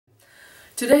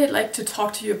Today I'd like to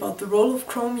talk to you about the role of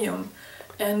chromium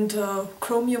and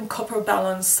chromium-copper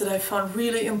balance that I found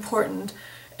really important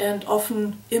and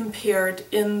often impaired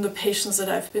in the patients that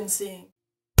I've been seeing.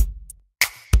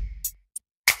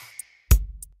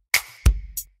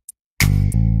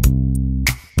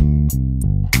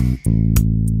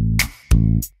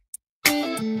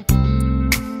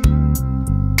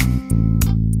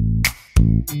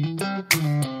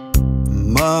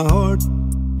 My heart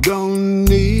don't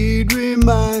need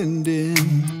reminding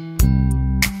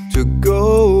to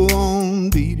go on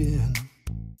beating.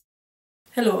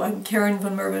 Hello, I'm Karen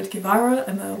von Merveldt-Guevara.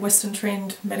 I'm a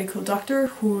Western-trained medical doctor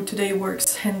who today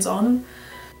works hands-on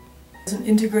as an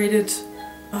integrated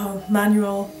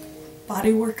manual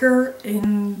body worker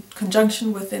in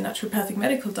conjunction with a naturopathic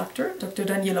medical doctor, Dr.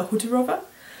 Huterova,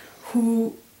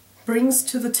 who brings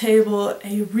to the table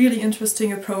a really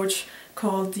interesting approach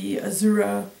called the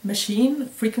ASYRA machine,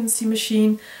 frequency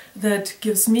machine, that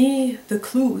gives me the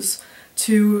clues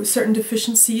to certain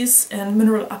deficiencies and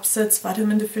mineral upsets,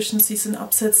 vitamin deficiencies and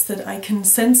upsets that I can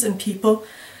sense in people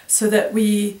so that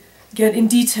we get in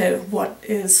detail what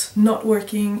is not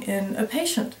working in a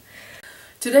patient.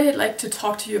 Today I'd like to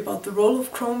talk to you about the role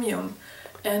of chromium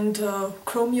and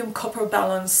chromium-copper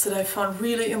balance that I found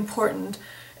really important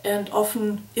and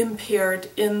often impaired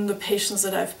in the patients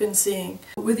that I've been seeing.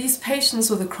 With these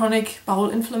patients with a chronic bowel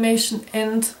inflammation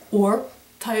and/or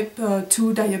type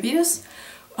 2 diabetes,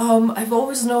 I've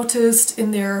always noticed in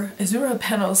their ASYRA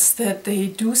panels that they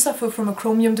do suffer from a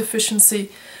chromium deficiency,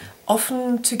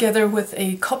 often together with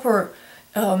a copper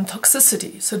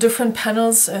toxicity. So different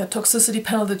panels, a toxicity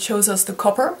panel that shows us the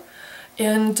copper,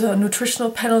 and a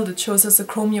nutritional panel that shows us a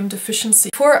chromium deficiency.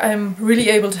 Before I'm really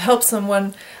able to help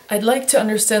someone, I'd like to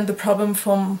understand the problem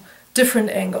from different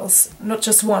angles, not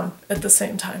just one at the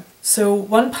same time. So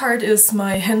one part is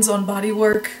my hands-on body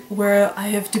work, where I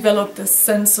have developed this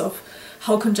sense of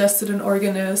how congested an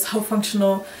organ is, how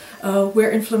functional,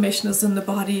 where inflammation is in the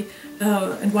body.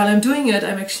 And while I'm doing it,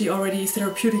 I'm actually already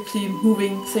therapeutically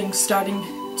moving things, starting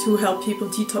to help people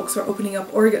detox or opening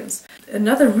up organs.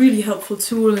 Another really helpful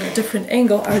tool in a different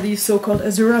angle are these so-called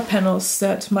ASYRA panels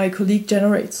that my colleague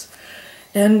generates.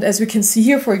 And as we can see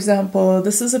here, for example,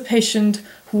 this is a patient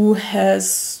who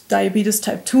has diabetes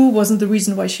type 2, wasn't the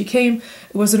reason why she came.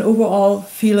 It was an overall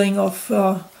feeling of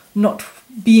not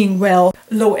being well,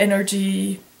 low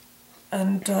energy,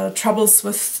 and troubles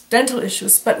with dental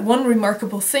issues. But one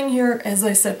remarkable thing here, as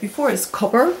I said before, is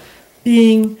copper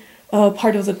being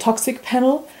part of the toxic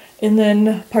panel, and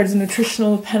then part of the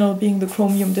nutritional panel being the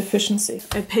chromium deficiency.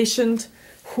 A patient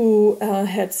who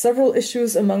had several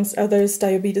issues, amongst others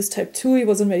diabetes type 2, he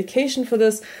was on medication for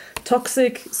this,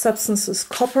 toxic substances,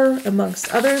 copper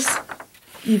amongst others,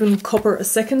 even copper a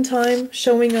second time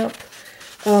showing up,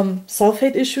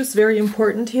 sulfate issues, very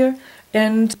important here,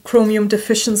 and chromium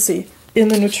deficiency in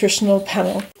the nutritional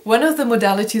panel. One of the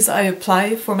modalities I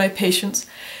apply for my patients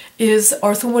is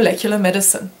orthomolecular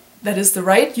medicine. That is the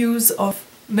right use of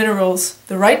minerals,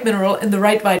 the right mineral and the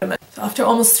right vitamin. So after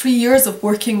almost 3 years of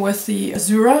working with the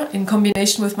ASYRA in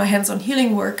combination with my hands-on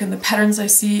healing work and the patterns I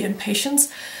see in patients,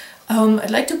 I'd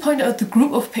like to point out the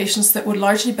group of patients that would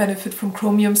largely benefit from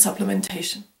chromium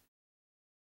supplementation.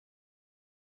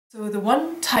 So the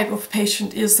one type of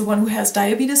patient is the one who has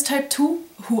diabetes type 2,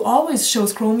 who always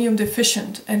shows chromium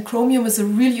deficient, and chromium is a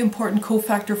really important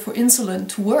cofactor for insulin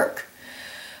to work.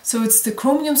 So it's the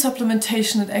chromium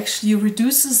supplementation that actually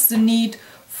reduces the need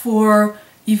for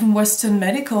even Western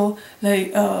medical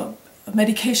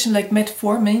medication like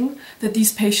metformin that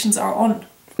these patients are on.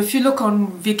 If you look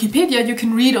on Wikipedia, you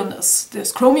can read on this.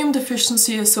 There's chromium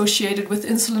deficiency associated with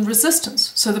insulin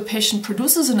resistance. So the patient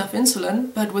produces enough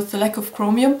insulin, but with the lack of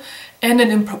chromium and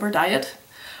an improper diet,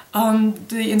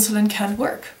 the insulin can't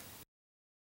work.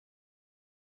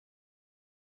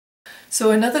 So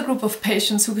another group of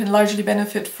patients who can largely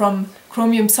benefit from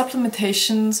chromium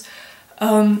supplementations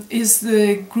is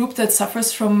the group that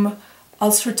suffers from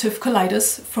ulcerative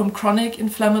colitis, from chronic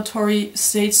inflammatory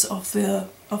states of the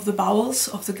bowels,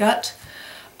 of the gut.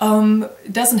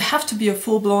 It doesn't have to be a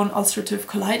full-blown ulcerative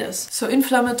colitis. So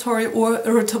inflammatory or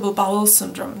irritable bowel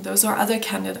syndrome, those are other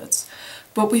candidates.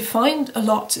 What we find a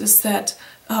lot is that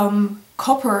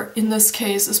copper, in this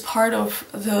case, is part of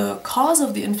the cause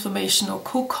of the inflammation or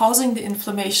co-causing the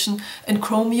inflammation, and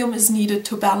chromium is needed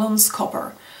to balance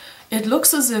copper. It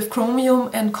looks as if chromium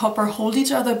and copper hold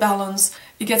each other balanced.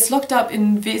 It gets locked up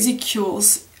in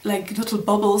vesicles, like little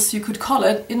bubbles, you could call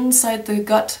it, inside the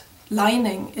gut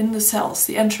lining in the cells,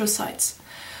 the enterocytes.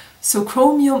 So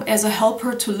chromium as a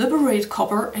helper to liberate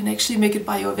copper and actually make it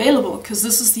bioavailable, because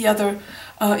this is the other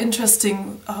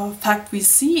interesting fact we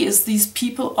see is these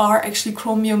people are actually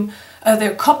chromium,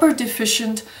 they're copper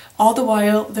deficient, all the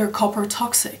while they're copper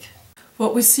toxic.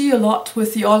 What we see a lot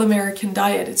with the all-American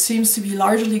diet, it seems to be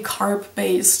largely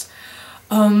carb-based.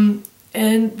 And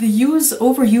the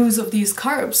overuse of these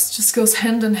carbs just goes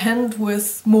hand in hand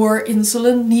with more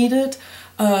insulin needed,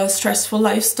 stressful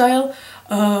lifestyle,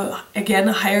 again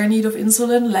a higher need of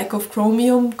insulin, lack of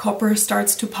chromium, copper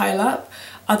starts to pile up.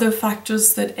 Other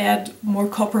factors that add more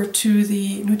copper to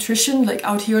the nutrition, like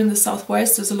out here in the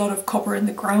southwest, there's a lot of copper in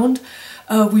the ground.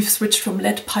 We've switched from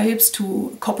lead pipes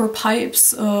to copper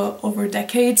pipes over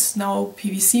decades, now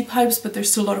PVC pipes, but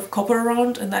there's still a lot of copper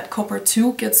around, and that copper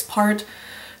too gets part,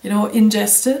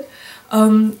 ingested.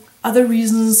 Other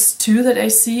reasons too that I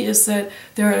see is that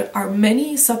there are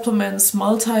many supplements,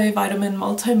 multivitamin,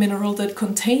 multimineral, that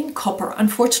contain copper,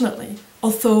 unfortunately,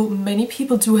 although many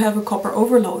people do have a copper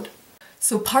overload.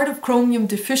 So part of chromium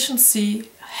deficiency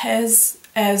has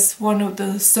as one of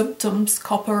the symptoms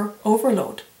copper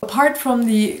overload. Apart from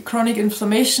the chronic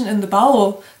inflammation in the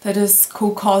bowel that is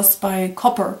co-caused by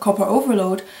copper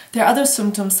overload, there are other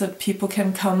symptoms that people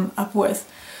can come up with.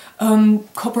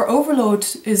 Copper overload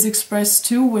is expressed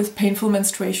too with painful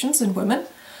menstruations in women,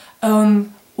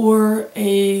 or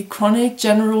a chronic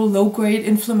general low-grade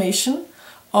inflammation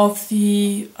of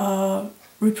the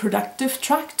reproductive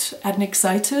tract,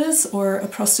 adnexitis or a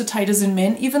prostatitis in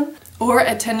men even, or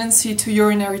a tendency to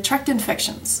urinary tract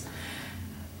infections.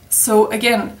 So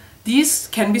again, these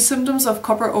can be symptoms of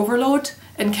copper overload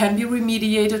and can be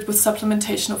remediated with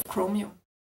supplementation of chromium.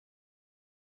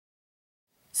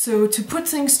 So to put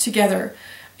things together,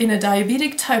 in a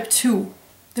diabetic type 2,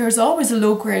 there's always a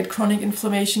low-grade chronic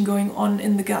inflammation going on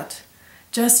in the gut,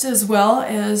 just as well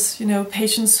as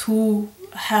patients who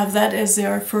have that as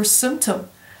their first symptom,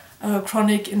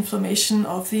 chronic inflammation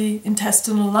of the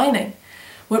intestinal lining.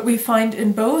 What we find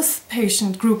in both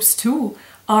patient groups too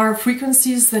are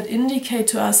frequencies that indicate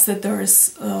to us that there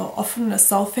is often a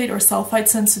sulfate or sulfide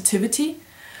sensitivity,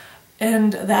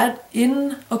 and that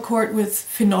in accord with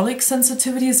phenolic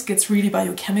sensitivities, gets really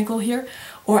biochemical here,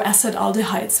 or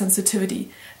acetaldehyde sensitivity.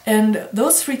 And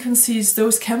those frequencies,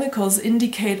 those chemicals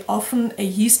indicate often a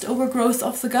yeast overgrowth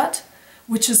of the gut,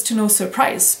 which is to no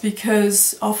surprise,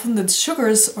 because often the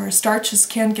sugars or starches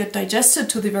can't get digested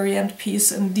to the very end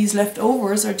piece, and these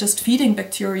leftovers are just feeding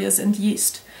bacteria and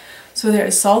yeast. So there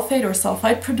is sulfate or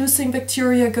sulfide producing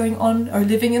bacteria going on or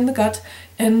living in the gut,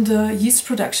 and yeast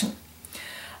production.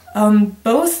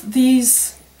 Both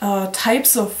these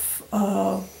types of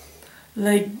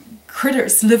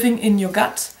critters living in your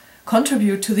gut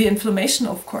contribute to the inflammation,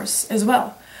 of course, as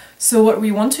well. So what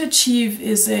we want to achieve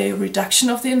is a reduction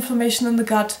of the inflammation in the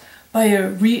gut by a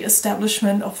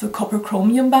re-establishment of the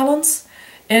copper-chromium balance.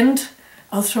 And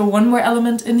I'll throw one more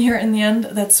element in here in the end,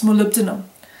 that's molybdenum.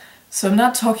 So I'm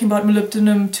not talking about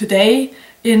molybdenum today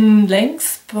in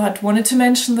length, but wanted to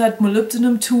mention that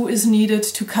molybdenum too is needed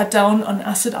to cut down on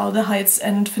acetaldehydes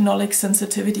and phenolic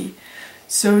sensitivity.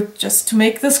 So just to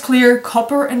make this clear,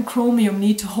 copper and chromium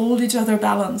need to hold each other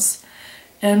balanced.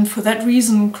 And for that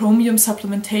reason, chromium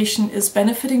supplementation is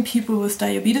benefiting people with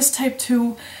diabetes type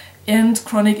 2 and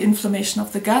chronic inflammation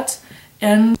of the gut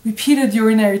and repeated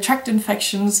urinary tract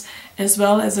infections, as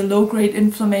well as a low-grade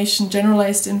inflammation,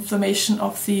 generalized inflammation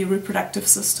of the reproductive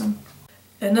system.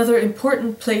 Another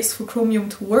important place for chromium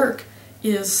to work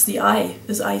is the eye,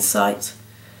 is eyesight.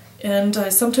 And I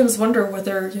sometimes wonder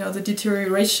whether, the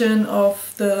deterioration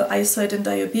of the eyesight in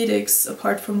diabetics,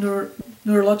 apart from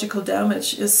neurological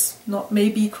damage, is not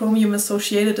maybe chromium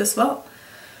associated as well.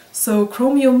 So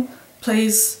chromium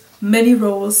plays many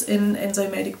roles in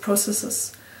enzymatic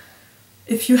processes.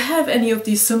 If you have any of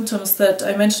these symptoms that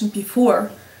I mentioned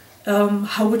before,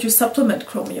 how would you supplement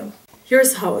chromium?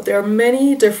 Here's how. There are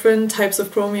many different types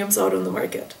of chromiums out on the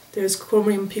market. There's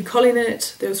chromium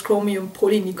picolinate, there's chromium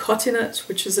polynicotinate,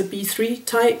 which is a B3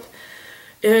 type,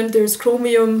 and there's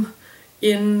chromium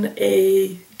in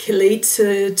a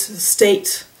chelated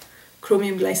state,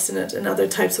 chromium glycinate and other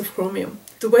types of chromium.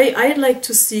 The way I'd like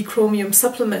to see chromium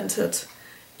supplemented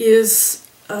is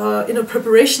in a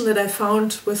preparation that I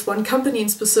found with one company in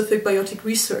specific biotic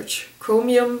research.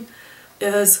 Chromium,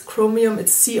 it's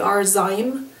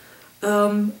CR-zyme,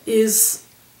 is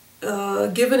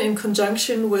given in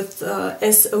conjunction with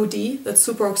SOD, that's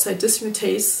superoxide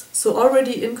dismutase, so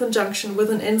already in conjunction with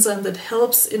an enzyme that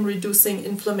helps in reducing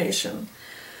inflammation.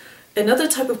 Another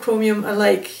type of chromium I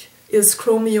like is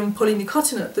chromium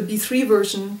polynicotinate, the B3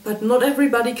 version, but not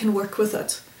everybody can work with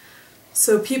it.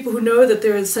 So people who know that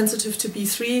they're sensitive to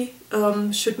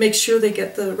B3 should make sure they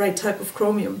get the right type of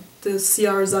chromium, the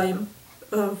CR-zyme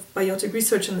of biotic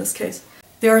research in this case.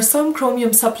 There are some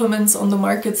chromium supplements on the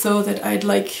market though that I'd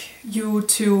like you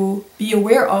to be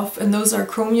aware of, and those are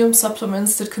chromium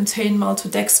supplements that contain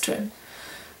maltodextrin.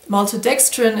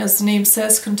 Maltodextrin, as the name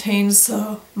says, contains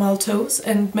maltose,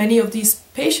 and many of these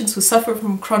patients who suffer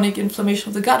from chronic inflammation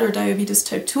of the gut or diabetes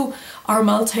type 2 are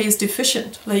maltase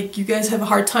deficient. Like, you guys have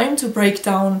a hard time to break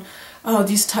down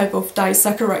these type of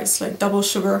disaccharides, like double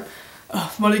sugar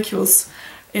molecules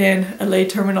in a lay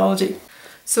terminology.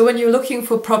 So when you're looking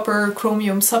for proper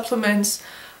chromium supplements,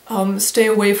 stay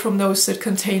away from those that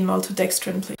contain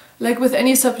maltodextrin, please. Like with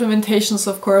any supplementations,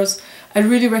 of course, I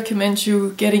really recommend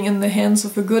you getting in the hands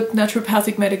of a good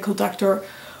naturopathic medical doctor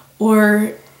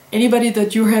or anybody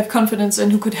that you have confidence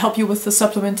in who could help you with the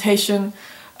supplementation.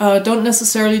 Don't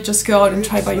necessarily just go out and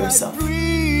try by yourself.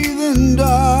 Breathing,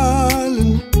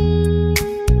 darling,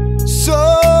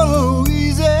 so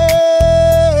easy.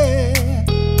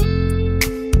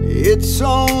 It's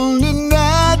only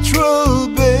natural,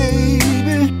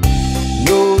 baby.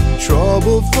 No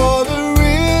trouble for the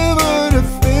river to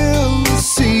fill the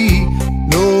sea.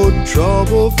 No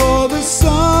trouble for the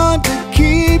sun to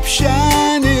keep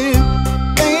shining.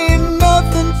 Ain't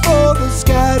nothing for the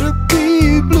sky to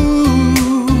be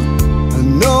blue.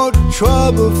 No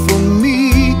trouble for me.